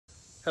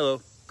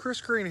Hello,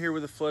 Chris Green here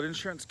with the Flood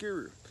Insurance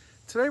Guru.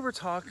 Today we're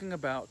talking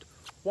about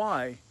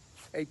why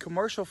a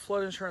commercial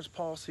flood insurance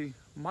policy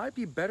might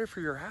be better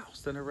for your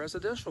house than a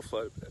residential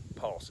flood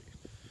policy.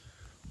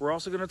 We're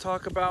also going to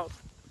talk about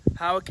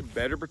how it can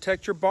better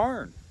protect your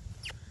barn.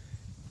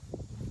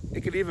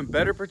 It could even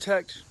better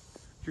protect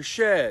your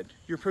shed,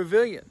 your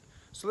pavilion.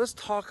 So let's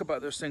talk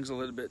about those things a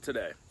little bit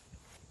today.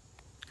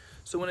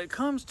 So when it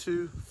comes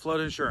to flood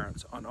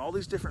insurance on all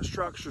these different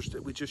structures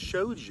that we just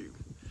showed you,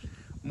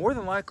 more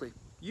than likely,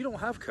 you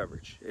don't have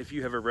coverage if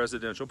you have a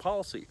residential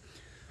policy.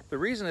 The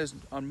reason is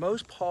on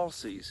most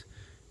policies,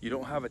 you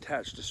don't have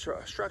attached to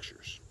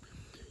structures.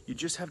 You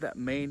just have that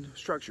main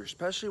structure,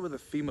 especially with a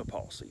FEMA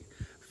policy.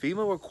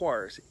 FEMA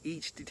requires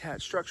each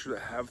detached structure to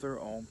have their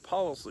own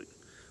policy,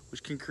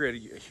 which can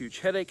create a huge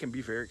headache and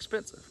be very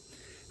expensive.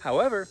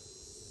 However,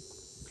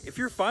 if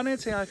you're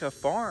financing like a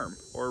farm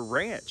or a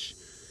ranch,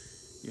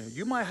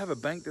 you might have a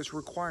bank that's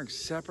requiring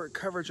separate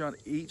coverage on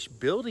each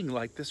building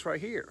like this right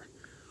here.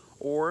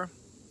 Or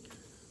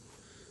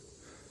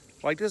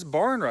like this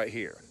barn right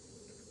here.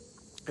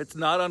 It's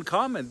not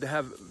uncommon to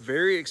have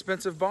very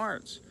expensive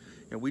barns.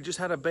 And we just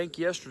had a bank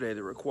yesterday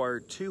that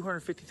required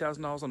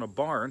 $250,000 on a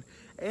barn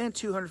and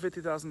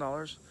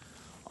 $250,000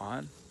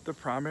 on the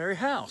primary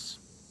house.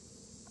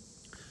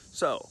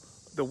 So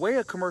the way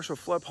a commercial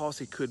flood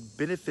policy could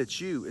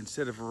benefit you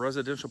instead of a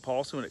residential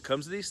policy when it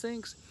comes to these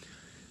things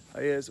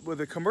is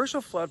with a commercial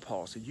flood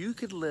policy, you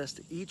could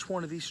list each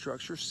one of these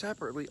structures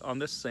separately on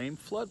the same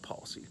flood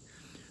policy.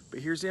 But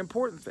here's the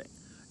important thing.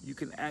 You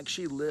can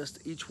actually list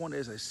each one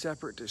as a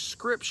separate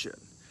description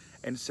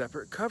and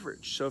separate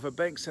coverage. So if a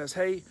bank says,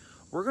 hey,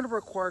 we're going to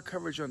require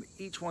coverage on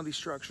each one of these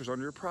structures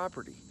on your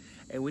property,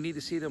 and we need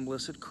to see them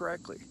listed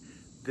correctly.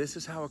 This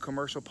is how a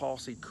commercial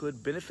policy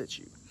could benefit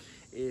you,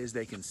 is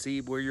they can see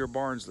where your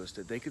barn's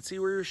listed. They can see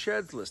where your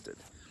shed's listed.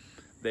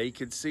 They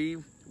can see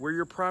where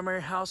your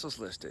primary house is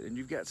listed, and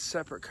you've got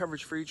separate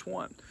coverage for each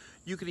one.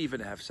 You could even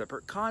have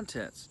separate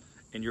contents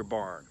in your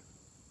barn,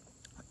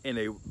 in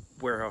a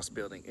warehouse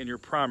building, in your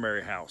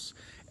primary house,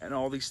 and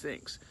all these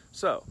things.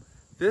 So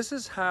this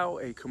is how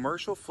a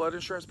commercial flood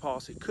insurance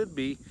policy could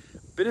be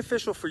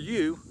beneficial for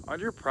you on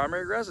your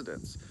primary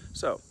residence.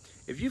 So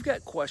if you've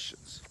got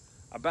questions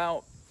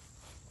about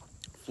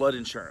flood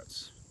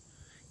insurance,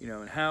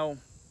 and how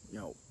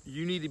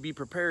you need to be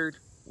prepared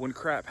when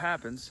crap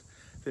happens,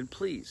 then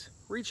please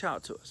reach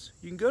out to us.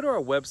 You can go to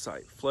our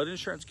website,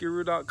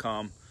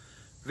 floodinsuranceguru.com,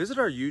 visit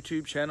our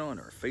YouTube channel and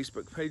our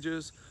Facebook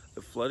pages,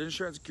 The Flood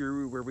Insurance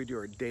Guru, where we do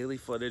our daily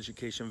flood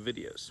education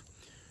videos.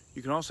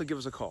 You can also give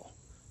us a call,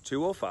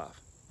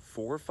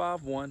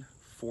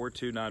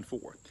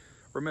 205-451-4294.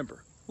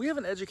 Remember, we have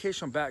an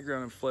educational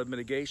background in flood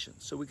mitigation,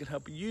 so we can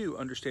help you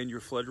understand your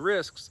flood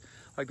risks,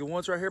 like the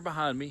ones right here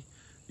behind me,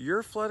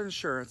 your flood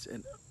insurance,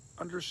 and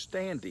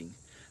understanding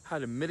how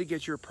to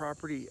mitigate your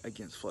property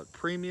against flood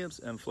premiums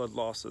and flood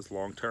losses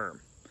long term.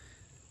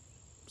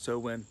 So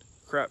when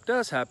crap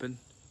does happen,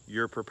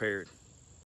 you're prepared.